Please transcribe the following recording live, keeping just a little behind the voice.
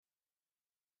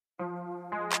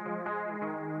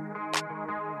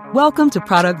Welcome to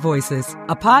Product Voices,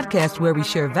 a podcast where we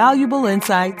share valuable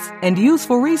insights and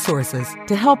useful resources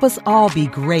to help us all be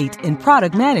great in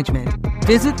product management.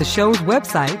 Visit the show's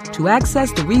website to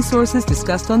access the resources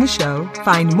discussed on the show,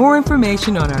 find more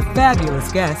information on our fabulous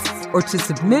guests, or to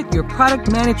submit your product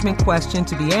management question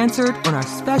to be answered on our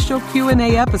special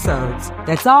Q&A episodes.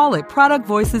 That's all at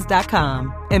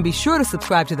productvoices.com. And be sure to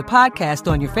subscribe to the podcast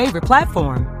on your favorite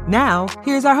platform. Now,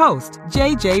 here's our host,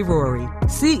 JJ Rory,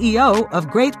 CEO of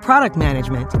Great Product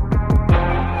Management.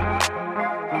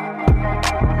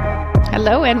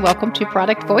 Hello and welcome to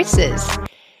Product Voices.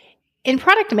 In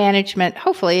product management,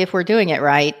 hopefully, if we're doing it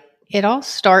right, it all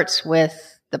starts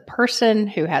with the person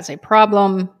who has a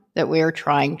problem that we're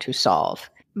trying to solve.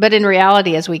 But in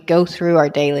reality, as we go through our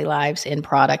daily lives in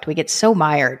product, we get so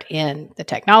mired in the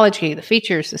technology, the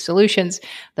features, the solutions,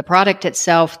 the product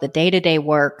itself, the day-to-day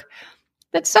work,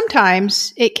 that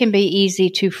sometimes it can be easy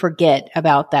to forget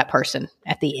about that person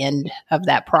at the end of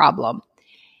that problem.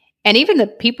 And even the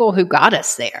people who got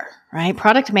us there, right?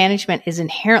 Product management is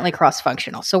inherently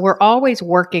cross-functional. So we're always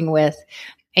working with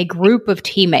a group of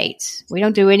teammates. We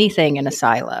don't do anything in a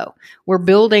silo. We're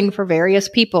building for various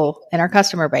people in our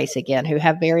customer base, again, who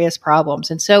have various problems.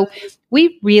 And so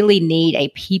we really need a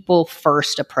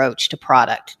people-first approach to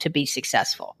product to be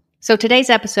successful. So today's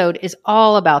episode is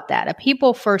all about that, a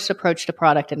people-first approach to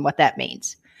product and what that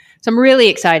means. So I'm really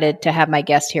excited to have my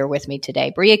guest here with me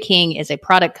today. Bria King is a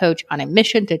product coach on a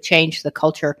mission to change the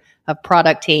culture of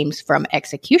product teams from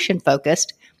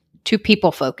execution-focused to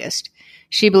people-focused.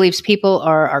 She believes people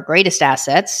are our greatest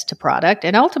assets to product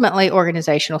and ultimately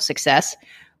organizational success,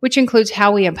 which includes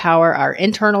how we empower our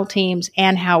internal teams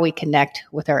and how we connect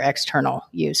with our external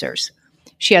users.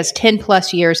 She has 10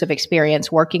 plus years of experience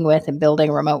working with and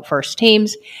building remote first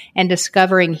teams and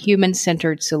discovering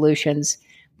human-centered solutions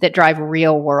that drive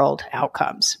real world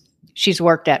outcomes. She's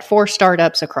worked at 4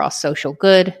 startups across social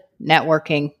good,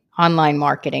 networking, online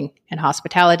marketing, and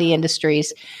hospitality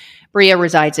industries. Bria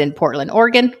resides in Portland,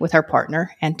 Oregon with her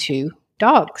partner and 2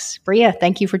 dogs. Bria,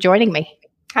 thank you for joining me.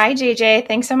 Hi, JJ.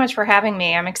 Thanks so much for having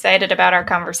me. I'm excited about our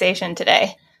conversation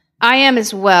today. I am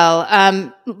as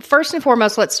well. First and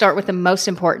foremost, let's start with the most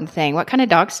important thing. What kind of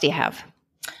dogs do you have?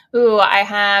 Ooh, I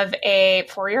have a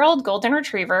 4-year-old golden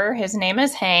retriever. His name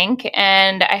is Hank.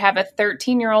 And I have a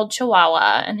 13-year-old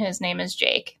Chihuahua, and his name is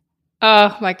Jake.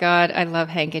 Oh my God. I love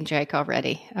Hank and Jake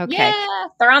already. Okay. Yeah,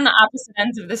 they're on the opposite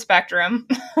ends of the spectrum.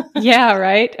 Yeah,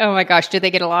 right? Oh my gosh. Do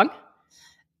they get along?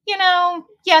 You know,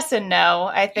 yes and no.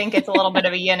 I think it's a little bit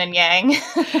of a yin and yang.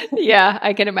 Yeah,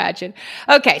 I can imagine.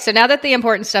 Okay, so now that the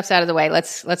important stuff's out of the way,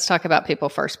 let's talk about people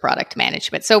first product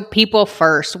management. So people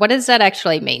first, what does that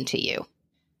actually mean to you?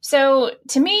 So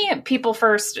to me, people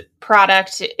first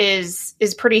product is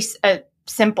pretty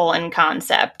simple in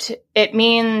concept. It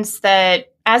means that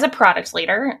as a product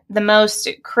leader, the most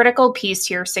critical piece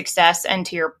to your success and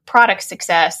to your product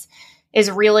success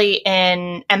is really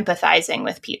in empathizing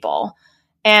with people.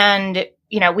 And,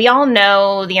 you know, we all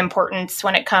know the importance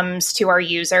when it comes to our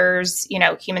users, you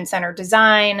know, human-centered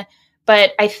design.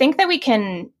 But I think that we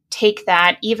can take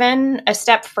that even a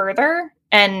step further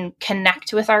and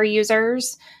connect with our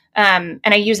users. And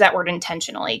I use that word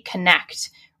intentionally,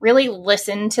 connect, really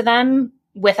listen to them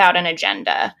without an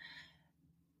agenda.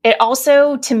 It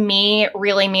also, to me,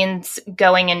 really means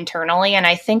going internally. And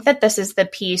I think that this is the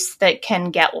piece that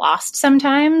can get lost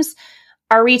sometimes.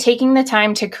 Are we taking the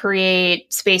time to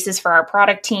create spaces for our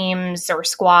product teams or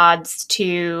squads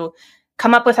to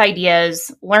come up with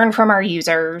ideas, learn from our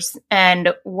users,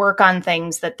 and work on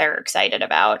things that they're excited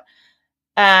about?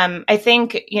 I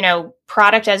think, you know,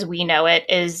 product as we know it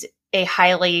is a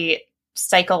highly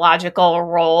psychological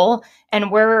role,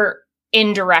 and we're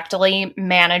indirectly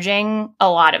managing a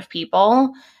lot of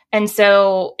people. And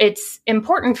so it's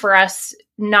important for us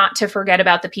not to forget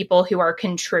about the people who are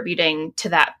contributing to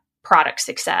that product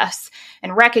success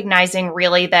and recognizing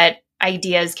really that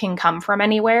ideas can come from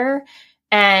anywhere.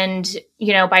 And,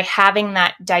 you know, by having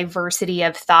that diversity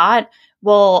of thought,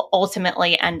 we'll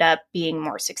ultimately end up being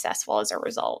more successful as a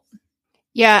result.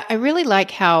 Yeah, I really like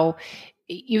how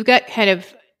you've got kind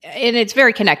of, and it's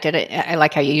very connected. I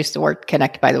like how you use the word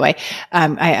connect, by the way.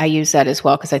 I use that as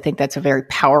well because I think that's a very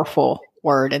powerful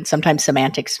word, and sometimes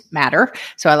semantics matter.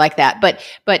 So I like that. But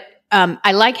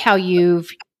I like how you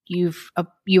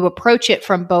approach it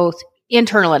from both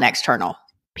internal and external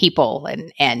people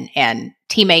and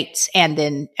teammates, and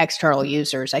then external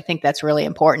users. I think that's really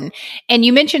important. And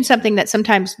you mentioned something that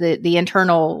sometimes the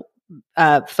internal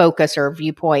focus or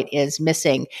viewpoint is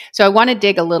missing. So I want to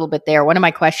dig a little bit there. One of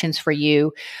my questions for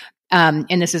you,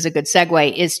 and this is a good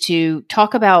segue, is to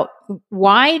talk about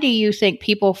why do you think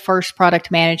people first product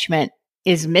management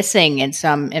is missing in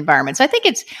some environments. I think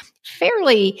it's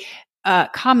fairly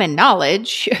common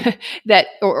knowledge that,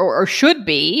 or should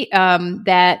be,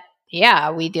 that,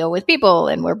 yeah, we deal with people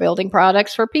and we're building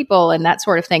products for people and that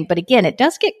sort of thing. But again, it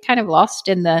does get kind of lost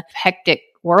in the hectic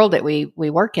world that we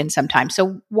work in sometimes.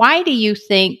 So why do you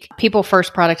think people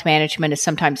first product management is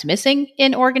sometimes missing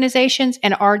in organizations?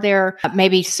 And are there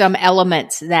maybe some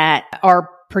elements that are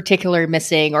particularly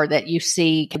missing or that you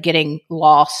see getting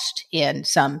lost in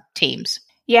some teams?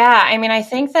 Yeah, I mean, I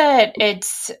think that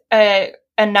it's a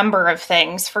number of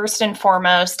things. First and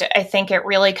foremost, I think it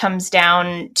really comes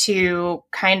down to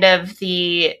kind of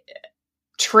the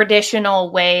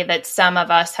traditional way that some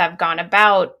of us have gone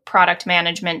about product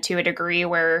management to a degree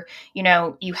where,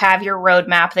 you have your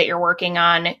roadmap that you're working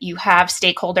on, you have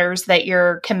stakeholders that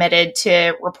you're committed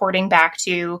to reporting back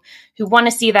to who want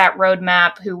to see that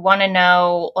roadmap, who want to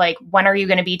know, like, when are you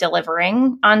going to be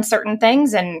delivering on certain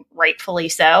things? And rightfully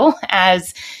so,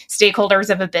 as stakeholders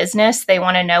of a business, they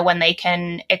want to know when they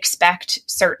can expect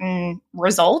certain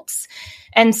results.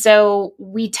 And so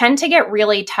we tend to get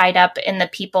really tied up in the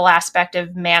people aspect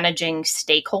of managing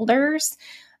stakeholders.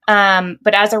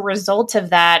 But as a result of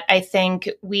that, I think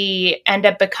we end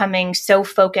up becoming so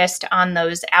focused on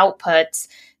those outputs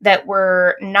that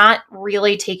we're not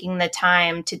really taking the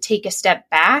time to take a step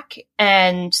back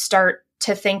and start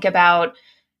to think about,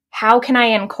 how can I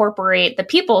incorporate the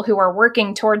people who are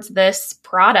working towards this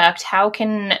product? How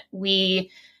can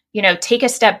we take a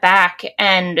step back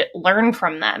and learn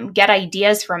from them, get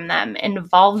ideas from them,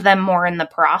 involve them more in the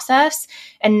process,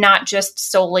 and not just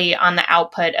solely on the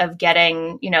output of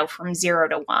getting, from 0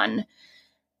 to 1.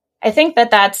 I think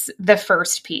that that's the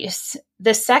first piece.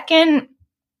 The second,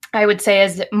 I would say,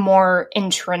 is more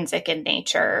intrinsic in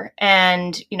nature.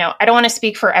 And, I don't want to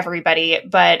speak for everybody,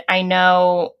 but I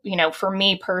know, for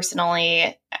me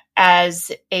personally,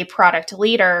 as a product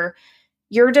leader,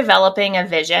 you're developing a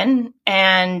vision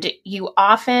and you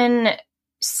often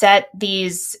set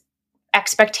these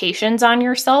expectations on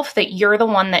yourself that you're the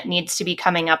one that needs to be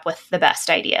coming up with the best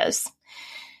ideas.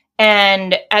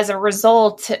 And as a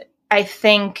result, I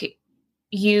think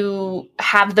you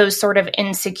have those sort of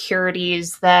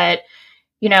insecurities that,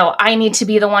 I need to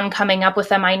be the one coming up with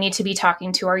them. I need to be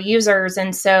talking to our users.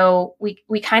 And so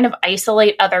we kind of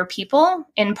isolate other people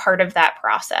in part of that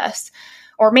process.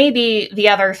 Or maybe the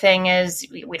other thing is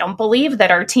we don't believe that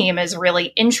our team is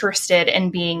really interested in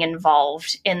being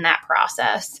involved in that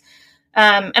process.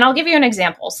 And I'll give you an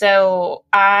example. So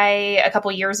a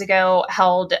couple years ago,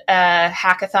 held a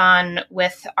hackathon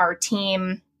with our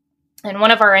team, and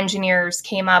one of our engineers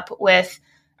came up with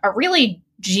a really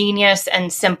genius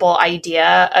and simple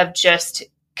idea of just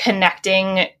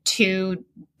connecting two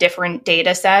different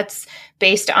data sets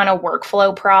based on a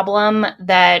workflow problem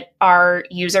that our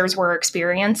users were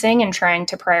experiencing and trying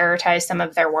to prioritize some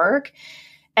of their work,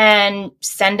 and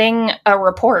sending a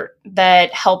report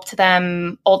that helped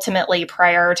them ultimately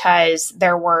prioritize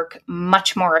their work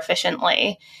much more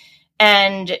efficiently.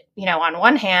 And, on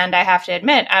one hand, I have to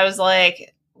admit, I was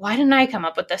like, why didn't I come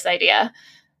up with this idea?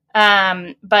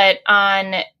 But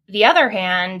on the other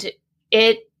hand,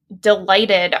 it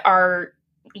delighted our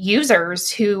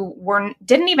users who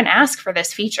didn't even ask for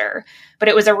this feature, but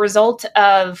it was a result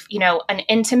of, an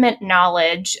intimate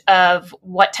knowledge of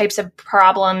what types of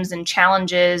problems and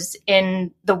challenges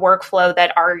in the workflow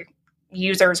that our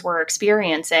users were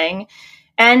experiencing,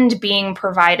 and being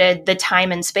provided the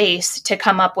time and space to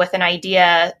come up with an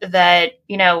idea that,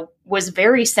 was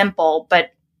very simple,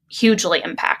 but hugely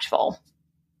impactful.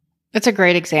 That's a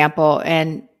great example.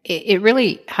 And it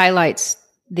really highlights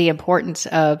the importance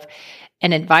of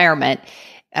an environment,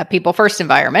 a people first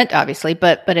environment, obviously,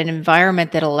 but an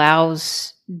environment that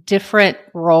allows different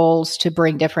roles to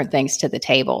bring different things to the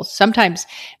table. Sometimes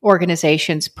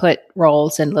organizations put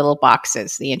roles in little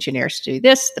boxes. The engineers do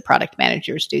this, the product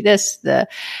managers do this, the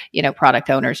product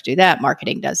owners do that,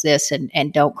 marketing does this,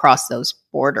 and don't cross those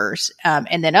borders.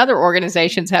 And then other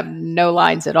organizations have no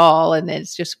lines at all, and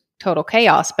it's just total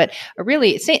chaos. But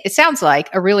it sounds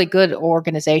like a really good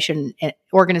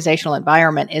organizational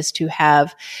environment is to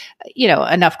have,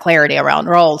 enough clarity around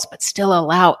roles, but still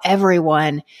allow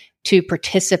everyone to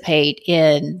participate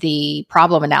in the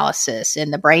problem analysis,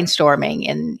 in the brainstorming,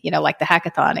 and, like the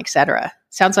hackathon, et cetera.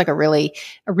 Sounds like a really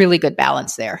good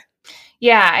balance there.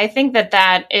 Yeah, I think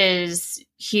that is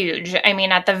huge. I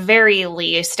mean, at the very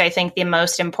least, I think the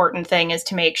most important thing is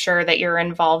to make sure that you're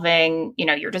involving,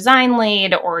 your design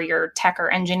lead or your tech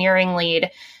or engineering lead.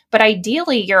 But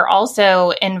ideally, you're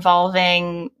also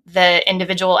involving the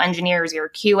individual engineers, your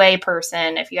QA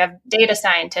person, if you have data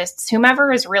scientists,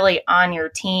 whomever is really on your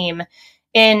team,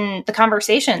 in the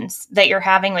conversations that you're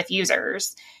having with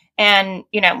users. And,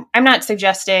 I'm not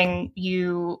suggesting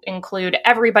you include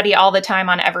everybody all the time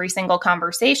on every single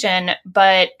conversation,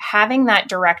 but having that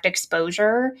direct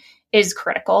exposure is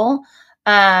critical.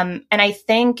 And I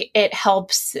think it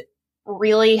helps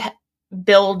really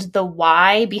build the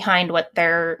why behind what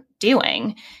they're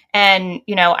doing. And,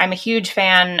 I'm a huge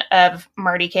fan of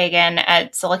Marty Kagan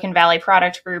at Silicon Valley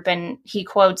Product Group, and he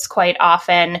quotes quite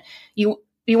often, you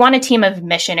want a team of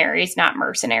missionaries, not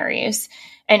mercenaries.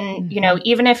 And,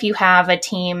 even if you have a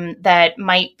team that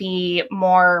might be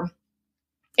more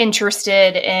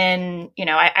interested in,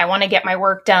 I want to get my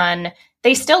work done,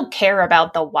 they still care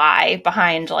about the why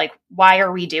behind, like, why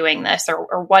are we doing this?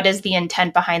 Or what is the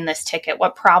intent behind this ticket?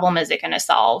 What problem is it going to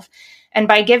solve? And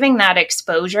by giving that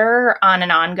exposure on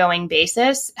an ongoing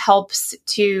basis helps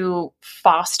to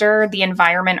foster the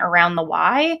environment around the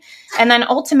why, and then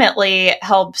ultimately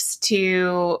helps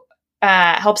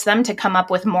them to come up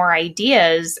with more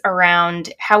ideas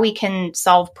around how we can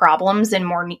solve problems in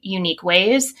more unique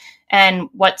ways and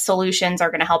what solutions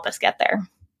are going to help us get there.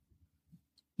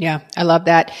 Yeah, I love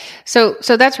that. So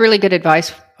that's really good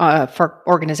advice for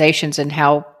organizations and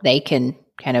how they can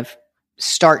kind of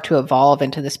start to evolve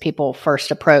into this people first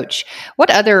approach.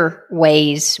 What other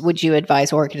ways would you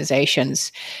advise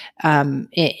organizations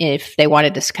if they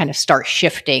wanted to kind of start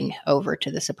shifting over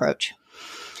to this approach?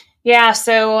 Yeah,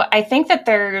 so I think that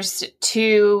there's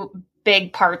two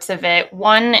big parts of it.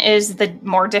 One is the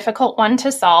more difficult one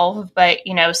to solve, but,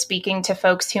 speaking to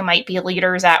folks who might be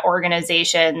leaders at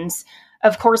organizations,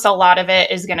 of course, a lot of it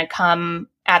is going to come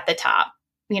at the top.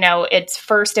 It's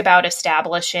first about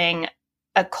establishing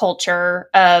a culture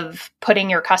of putting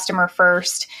your customer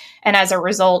first. And as a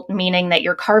result, meaning that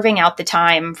you're carving out the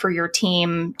time for your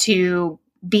team to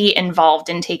be involved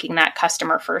in taking that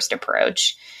customer first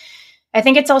approach. I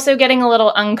think it's also getting a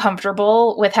little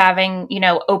uncomfortable with having,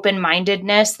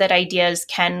 open-mindedness that ideas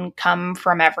can come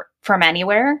from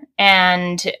anywhere,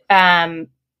 and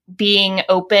being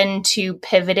open to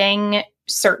pivoting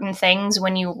certain things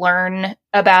when you learn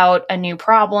about a new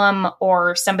problem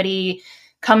or somebody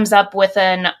comes up with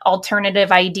an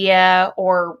alternative idea,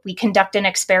 or we conduct an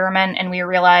experiment and we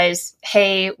realize,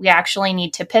 hey, we actually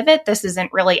need to pivot. This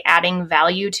isn't really adding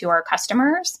value to our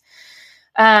customers.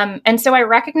 And so I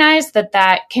recognize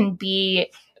that can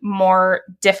be more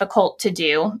difficult to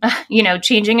do,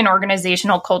 changing an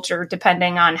organizational culture,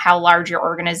 depending on how large your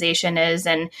organization is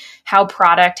and how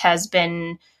product has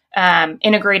been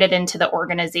integrated into the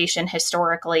organization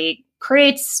historically,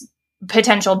 creates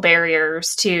potential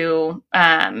barriers to,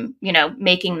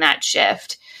 making that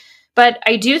shift. But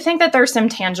I do think that there's some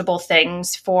tangible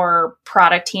things for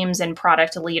product teams and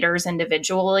product leaders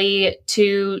individually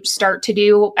to start to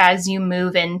do as you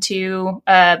move into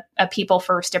a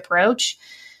people-first approach.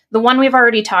 The one we've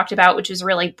already talked about, which is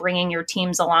really bringing your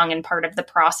teams along in part of the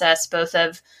process, both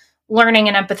of learning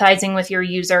and empathizing with your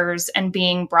users and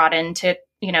being brought into,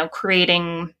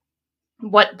 creating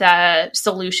what the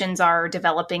solutions are,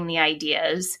 developing the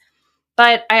ideas.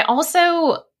 But I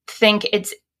also think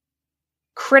it's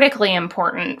critically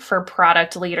important for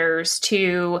product leaders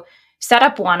to set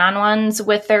up one-on-ones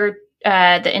with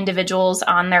the individuals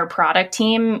on their product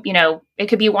team. It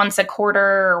could be once a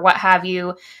quarter or what have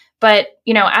you. But,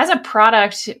 as a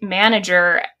product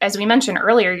manager, as we mentioned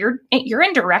earlier, you're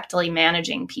indirectly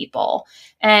managing people,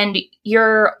 and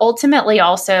you're ultimately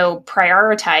also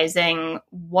prioritizing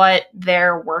what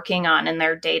they're working on in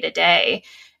their day-to-day.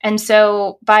 And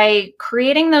so by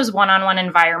creating those one-on-one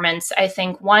environments, I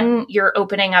think, one, you're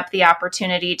opening up the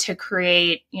opportunity to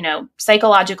create,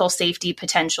 psychological safety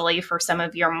potentially for some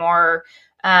of your more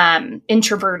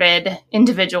introverted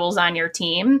individuals on your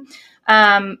team.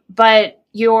 But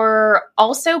you're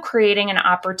also creating an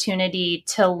opportunity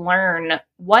to learn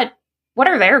what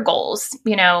are their goals?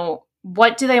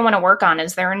 What do they want to work on?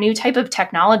 Is there a new type of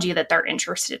technology that they're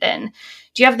interested in?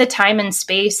 Do you have the time and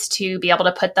space to be able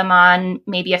to put them on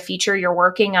maybe a feature you're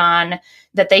working on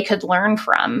that they could learn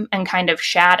from and kind of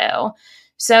shadow?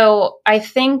 So I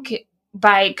think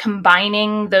by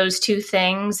combining those two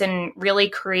things and really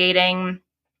creating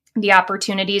the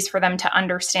opportunities for them to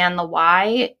understand the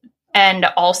why, and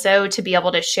also to be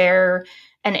able to share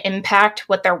and impact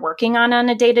what they're working on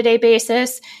a day-to-day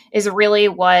basis, is really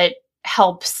what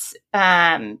helps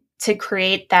to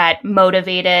create that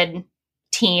motivated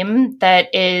team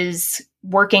that is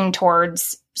working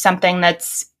towards something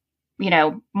that's,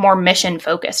 more mission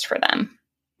focused for them.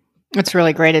 That's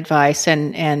really great advice.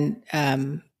 And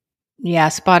yeah,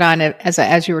 spot on.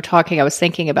 As you were talking, I was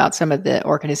thinking about some of the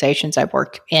organizations I've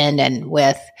worked in and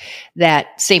with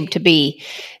that seem to be,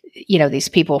 these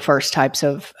people first types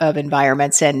of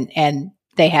environments, and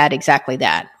they had exactly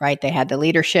that, right? They had the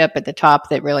leadership at the top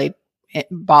that really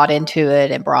bought into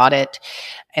it and brought it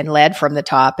and led from the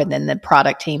top, and then the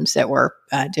product teams that were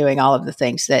doing all of the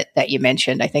things that you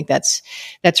mentioned. I think that's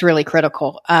really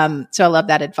critical. So I love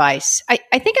that advice. I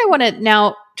think I want to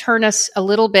now turn us a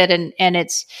little bit, and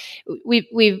it's we've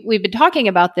been talking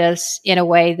about this in a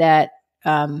way that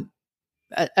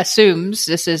assumes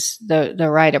this is the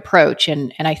right approach,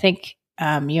 and I think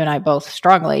you and I both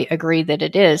strongly agree that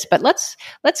it is. But let's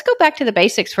go back to the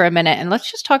basics for a minute, and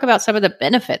let's just talk about some of the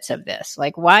benefits of this.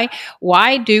 Like,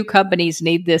 why do companies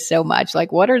need this so much?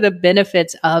 Like, what are the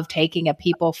benefits of taking a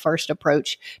people first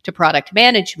approach to product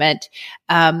management?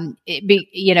 Kind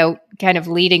of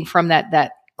leading from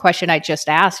that question I just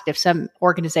asked, if some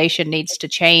organization needs to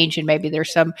change and maybe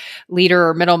there's some leader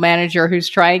or middle manager who's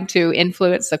trying to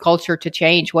influence the culture to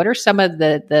change, what are some of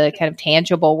the kind of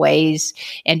tangible ways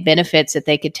and benefits that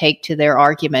they could take to their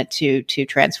argument to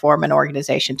transform an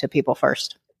organization to people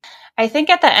first? I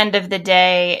think at the end of the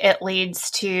day, it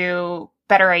leads to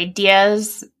better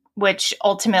ideas, which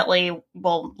ultimately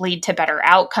will lead to better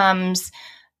outcomes,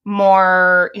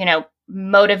 more,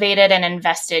 motivated and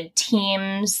invested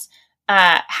teams,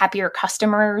 happier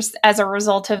customers as a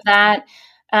result of that.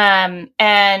 And,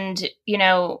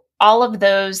 all of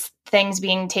those things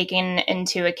being taken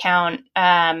into account,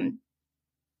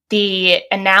 the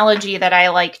analogy that I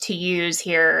like to use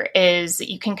here is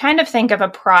you can kind of think of a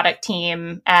product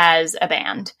team as a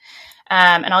band.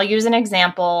 And I'll use an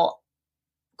example.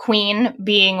 Queen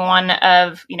being one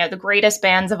of, the greatest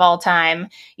bands of all time.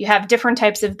 You have different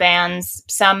types of bands,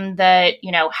 some that,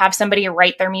 have somebody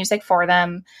write their music for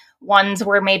them, ones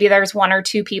where maybe there's one or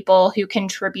two people who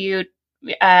contribute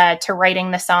to writing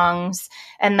the songs,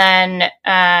 and then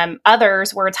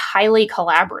others where it's highly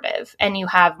collaborative and you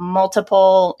have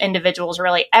multiple individuals,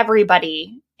 really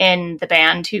everybody in the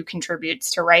band who contributes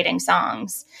to writing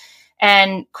songs.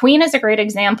 And Queen is a great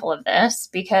example of this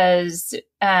because,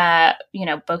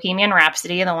 Bohemian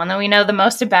Rhapsody, the one that we know the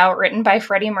most about, written by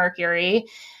Freddie Mercury,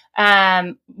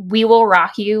 We Will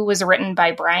Rock You was written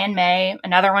by Brian May.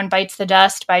 Another one, Bites the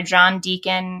Dust, by John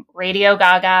Deacon. Radio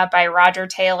Gaga by Roger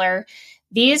Taylor.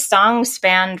 These songs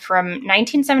spanned from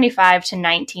 1975 to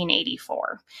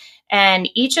 1984. And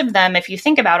each of them, if you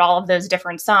think about all of those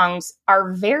different songs,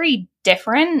 are very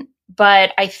different.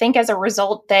 But I think as a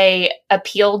result, they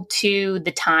appealed to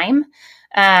the time,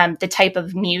 the type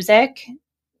of music,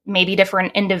 maybe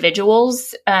different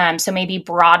individuals. So maybe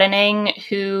broadening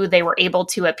who they were able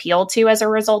to appeal to as a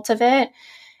result of it.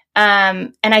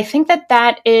 And I think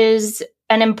that is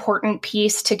an important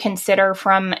piece to consider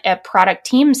from a product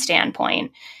team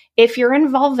standpoint. If you're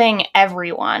involving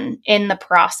everyone in the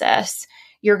process,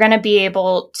 you're going to be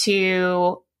able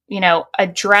to,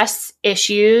 address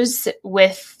issues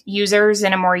with users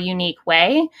in a more unique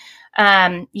way.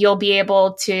 You'll be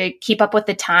able to keep up with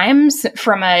the times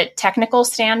from a technical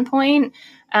standpoint.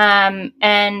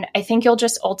 And I think you'll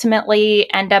just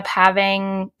ultimately end up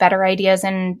having better ideas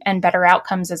and better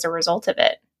outcomes as a result of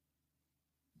it.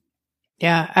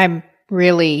 Yeah, I'm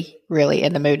really, really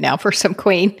in the mood now for some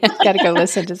Queen. I've got to go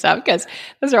listen to some because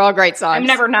those are all great songs. I'm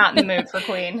never not in the mood for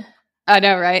Queen. I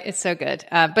know, right? It's so good.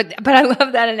 But I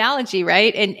love that analogy,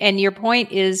 right? And your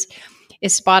point is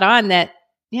spot on that,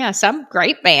 yeah, some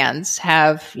great bands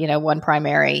have, one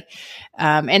primary,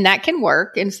 and that can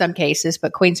work in some cases,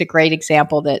 but Queen's a great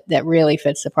example that really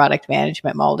fits the product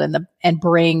management mold and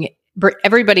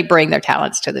everybody bring their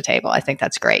talents to the table. I think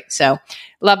that's great. So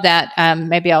love that.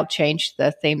 Maybe I'll change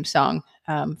the theme song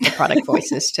for Product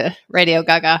Voices to Radio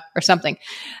Gaga or something.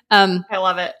 I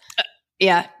love it.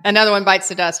 Yeah. Another one, Bites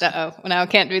the Dust. No, I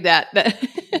can't do that.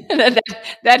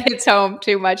 That hits home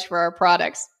too much for our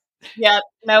products. Yeah.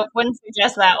 No, wouldn't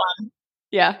suggest that one.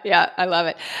 Yeah. I love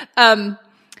it.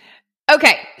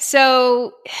 Okay.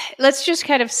 So let's just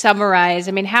kind of summarize.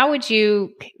 I mean, how would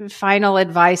you, final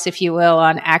advice, if you will,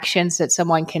 on actions that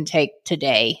someone can take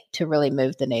today to really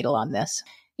move the needle on this?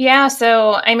 Yeah.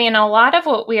 So, I mean, a lot of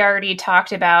what we already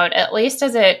talked about, at least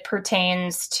as it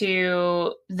pertains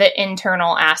to the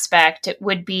internal aspect,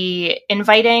 would be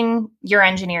inviting your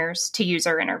engineers to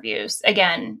user interviews.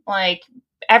 Again, like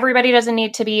everybody doesn't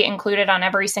need to be included on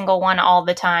every single one all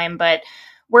the time, but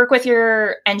work with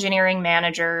your engineering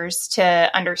managers to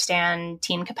understand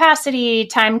team capacity,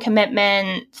 time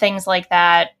commitment, things like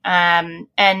that,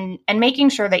 and making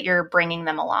sure that you're bringing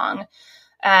them along.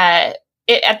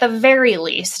 At the very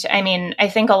least, I mean, I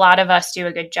think a lot of us do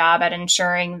a good job at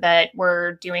ensuring that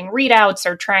we're doing readouts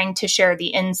or trying to share the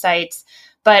insights,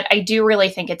 but I do really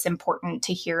think it's important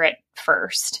to hear it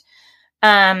first.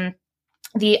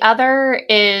 The other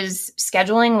is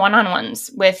scheduling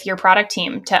one-on-ones with your product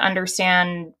team to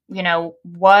understand,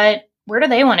 where do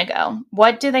they want to go?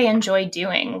 What do they enjoy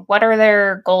doing? What are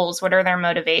their goals? What are their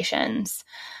motivations?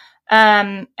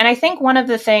 And I think one of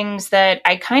the things that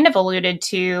I kind of alluded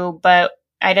to, but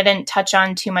I didn't touch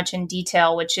on too much in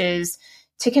detail, which is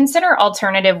to consider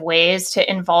alternative ways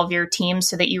to involve your team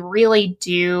so that you really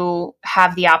do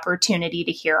have the opportunity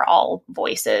to hear all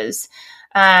voices.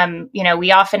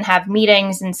 We often have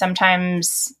meetings, and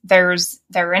sometimes there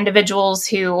are individuals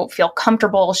who feel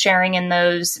comfortable sharing in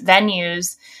those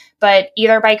venues. But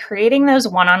either by creating those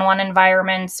one-on-one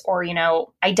environments or,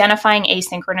 identifying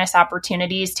asynchronous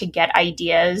opportunities to get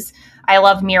ideas. I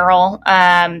love Mural.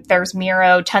 There's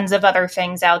Miro, tons of other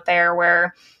things out there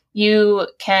where you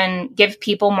can give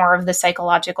people more of the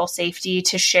psychological safety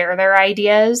to share their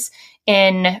ideas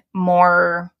in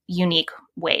more unique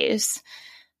ways.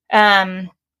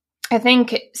 I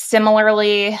think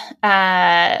similarly,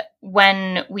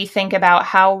 when we think about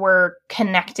how we're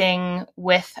connecting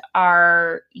with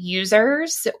our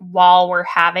users while we're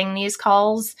having these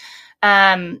calls,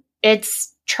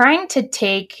 it's trying to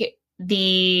take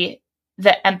the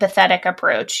empathetic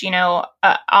approach.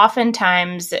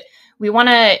 Oftentimes we want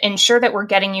to ensure that we're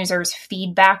getting users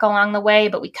feedback along the way,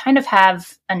 but we kind of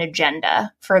have an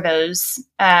agenda for those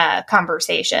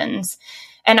conversations.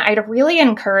 And I'd really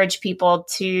encourage people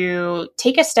to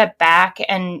take a step back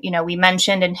and, we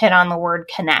mentioned and hit on the word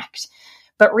connect,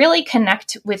 but really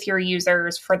connect with your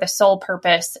users for the sole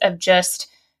purpose of just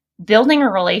building a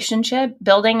relationship,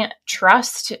 building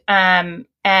trust. And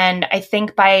I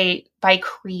think by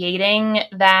creating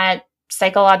that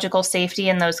psychological safety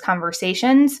in those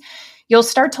conversations, you'll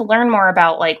start to learn more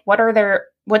about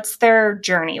what's their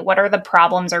journey? What are the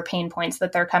problems or pain points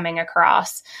that they're coming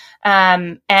across?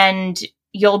 And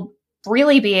you'll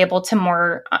really be able to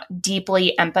more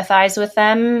deeply empathize with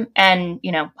them. And,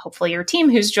 hopefully your team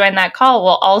who's joined that call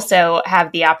will also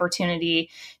have the opportunity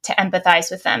to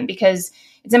empathize with them, because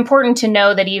it's important to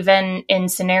know that even in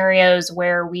scenarios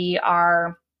where we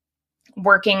are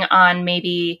working on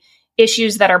maybe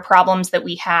issues that are problems that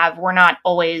we have, we're not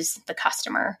always the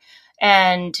customer.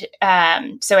 And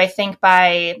so I think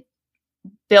by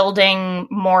building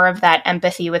more of that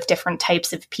empathy with different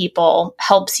types of people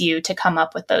helps you to come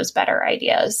up with those better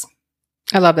ideas.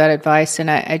 I love that advice. And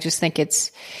I just think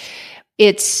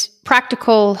it's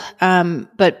practical,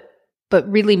 but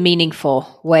really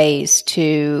meaningful ways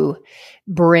to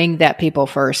bring that people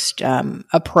first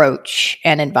approach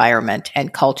and environment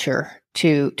and culture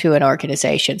to an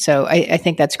organization. So I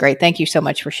think that's great. Thank you so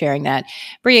much for sharing that.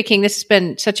 Bria King, this has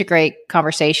been such a great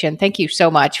conversation. Thank you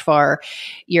so much for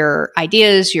your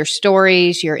ideas, your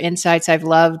stories, your insights. I've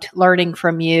loved learning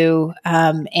from you.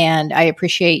 And I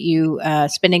appreciate you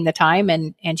spending the time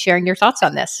and sharing your thoughts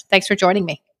on this. Thanks for joining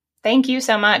me. Thank you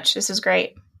so much. This is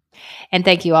great. And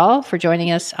thank you all for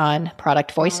joining us on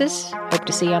Product Voices. Hope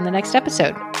to see you on the next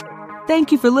episode.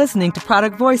 Thank you for listening to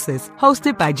Product Voices,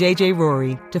 hosted by JJ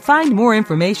Rory. To find more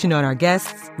information on our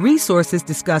guests, resources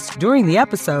discussed during the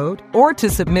episode, or to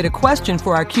submit a question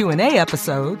for our Q&A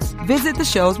episodes, visit the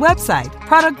show's website,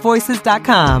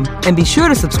 productvoices.com, and be sure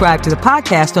to subscribe to the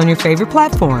podcast on your favorite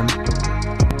platform.